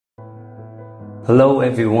Hello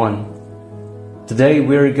everyone. Today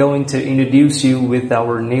we're going to introduce you with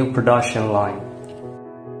our new production line.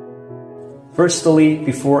 Firstly,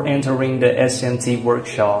 before entering the SMT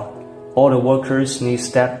workshop, all the workers need to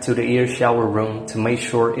step to the air shower room to make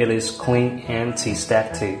sure it is clean and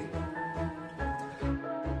anti-static.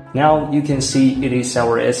 Now you can see it is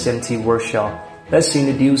our SMT workshop. Let's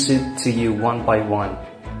introduce it to you one by one.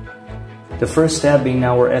 The first step in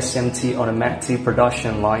our SMT automatic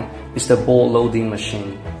production line is the ball loading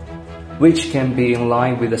machine, which can be in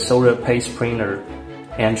line with the solder paste printer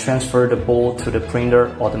and transfer the ball to the printer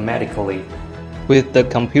automatically. With the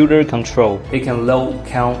computer control, it can load,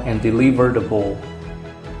 count, and deliver the ball.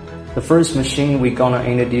 The first machine we're gonna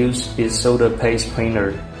introduce is solder paste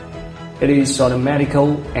printer. It is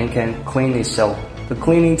automatical and can clean itself. The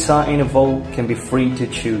cleaning time interval can be free to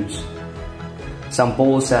choose. Some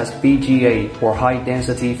balls has PCBA or high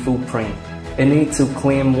density footprint. It needs to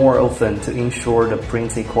clean more often to ensure the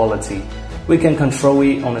printing quality. We can control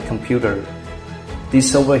it on the computer.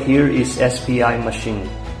 This over here is SPI machine.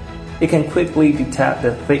 It can quickly detect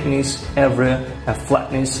the thickness, area, and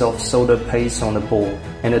flatness of solder paste on the ball,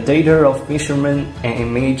 and the data of measurement and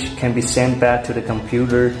image can be sent back to the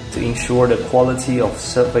computer to ensure the quality of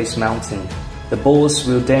surface mounting. The balls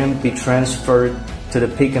will then be transferred to the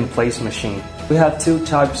pick and place machine. We have two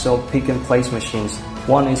types of pick and place machines.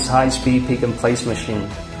 One is high-speed pick and place machine,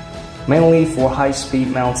 mainly for high-speed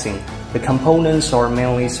mounting. The components are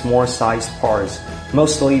mainly small-sized parts,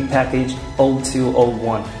 mostly packaged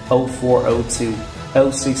 0201, 0402,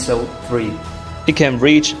 0603. It can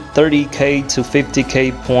reach 30K to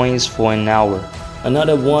 50K points for an hour.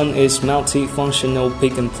 Another one is multifunctional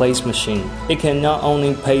pick and place machine. It can not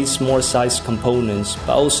only paste small-sized components,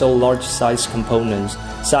 but also large-sized components,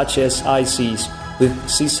 such as ICs with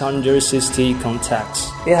 660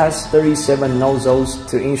 contacts. It has 37 nozzles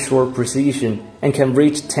to ensure precision and can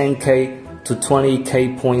reach 10K to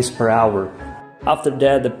 20K points per hour. After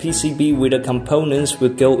that, the PCB with the components will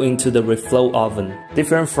go into the reflow oven.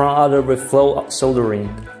 Different from other reflow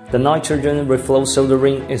soldering, the nitrogen reflow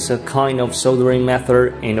soldering is a kind of soldering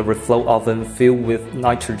method in a reflow oven filled with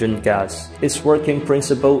nitrogen gas. Its working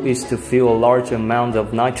principle is to fill a large amount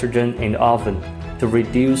of nitrogen in the oven to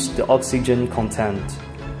reduce the oxygen content,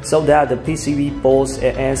 so that the PCB balls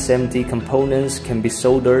and SMT components can be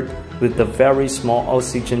soldered with the very small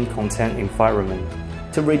oxygen content environment,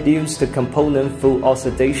 to reduce the component full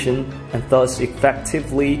oxidation and thus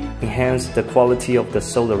effectively enhance the quality of the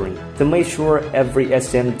soldering. To make sure every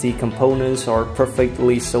SMT components are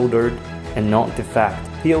perfectly soldered and not defect,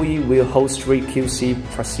 POE will hold strict QC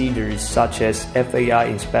procedures such as FAI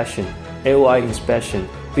inspection, AOI inspection,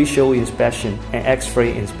 visual inspection, and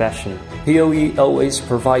X-ray inspection. POE always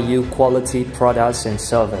provide you quality products and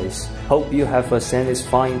service. Hope you have a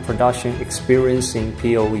satisfying production experience in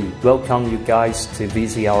POE. Welcome you guys to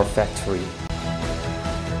visit our factory.